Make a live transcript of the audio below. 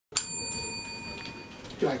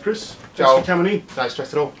G'day Chris, Joel. Thanks for coming in. No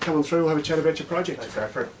stress at all. Come on through, we'll have a chat about your project. Let's go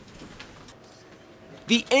for it.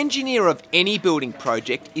 The engineer of any building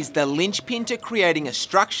project is the linchpin to creating a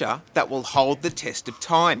structure that will hold the test of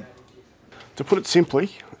time. To put it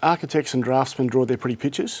simply, architects and draftsmen draw their pretty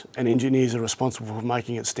pictures and engineers are responsible for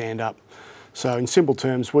making it stand up. So in simple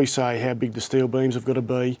terms, we say how big the steel beams have got to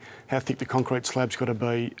be, how thick the concrete slab's got to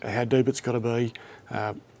be, how deep it's got to be,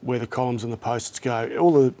 where the columns and the posts go,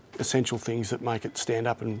 all the essential things that make it stand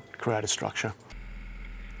up and create a structure.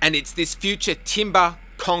 And it's this future timber,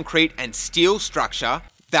 concrete and steel structure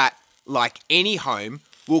that, like any home,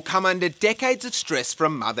 will come under decades of stress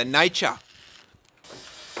from Mother Nature.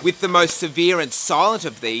 With the most severe and silent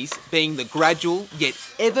of these being the gradual yet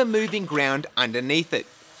ever-moving ground underneath it.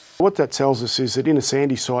 What that tells us is that in a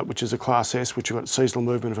sandy site, which is a Class S, which has got seasonal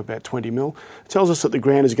movement of about 20 mil, it tells us that the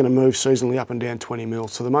ground is going to move seasonally up and down 20 mil.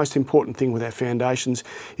 So the most important thing with our foundations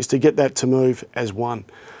is to get that to move as one.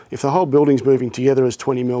 If the whole building's moving together as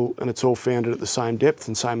 20 mil and it's all founded at the same depth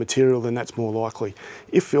and same material, then that's more likely.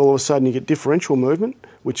 If all of a sudden you get differential movement,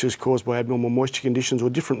 which is caused by abnormal moisture conditions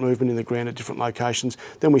or different movement in the ground at different locations,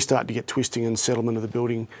 then we start to get twisting and settlement of the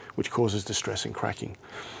building, which causes distress and cracking.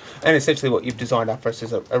 And essentially what you've designed up for us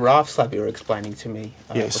is a raft slab you were explaining to me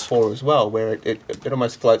before as well, where it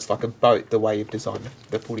almost floats like a boat the way you've designed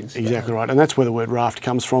the footings. Exactly right, and that's where the word raft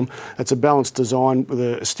comes from. It's a balanced design with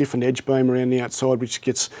a stiffened edge beam around the outside, which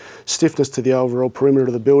gets stiffness to the overall perimeter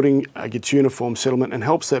of the building, gets uniform settlement and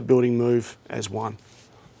helps that building move as one.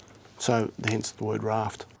 So hence the word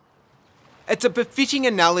raft. It's a befitting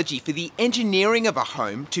analogy for the engineering of a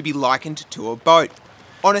home to be likened to a boat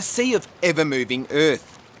on a sea of ever-moving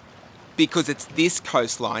earth. Because it's this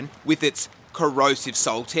coastline, with its corrosive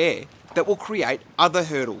salt air, that will create other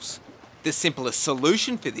hurdles. The simplest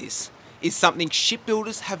solution for this is something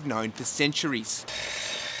shipbuilders have known for centuries.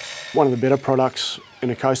 One of the better products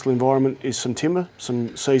in a coastal environment is some timber,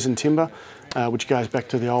 some seasoned timber, which goes back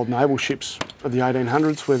to the old naval ships of the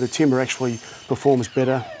 1800s, where the timber actually performs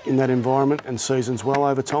better in that environment and seasons well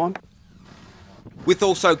over time. With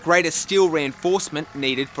also greater steel reinforcement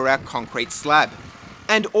needed for our concrete slab.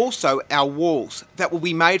 And also our walls that will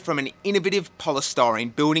be made from an innovative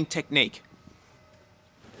polystyrene building technique.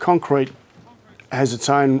 Concrete has its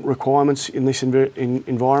own requirements in this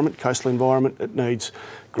environment, coastal environment. It needs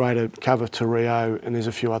greater cover to Rio, and there's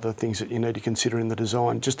a few other things that you need to consider in the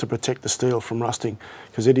design just to protect the steel from rusting,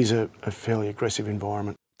 because it is a fairly aggressive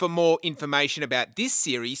environment. For more information about this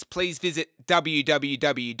series, please visit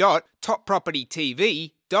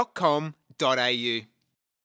www.toppropertytv.com.au.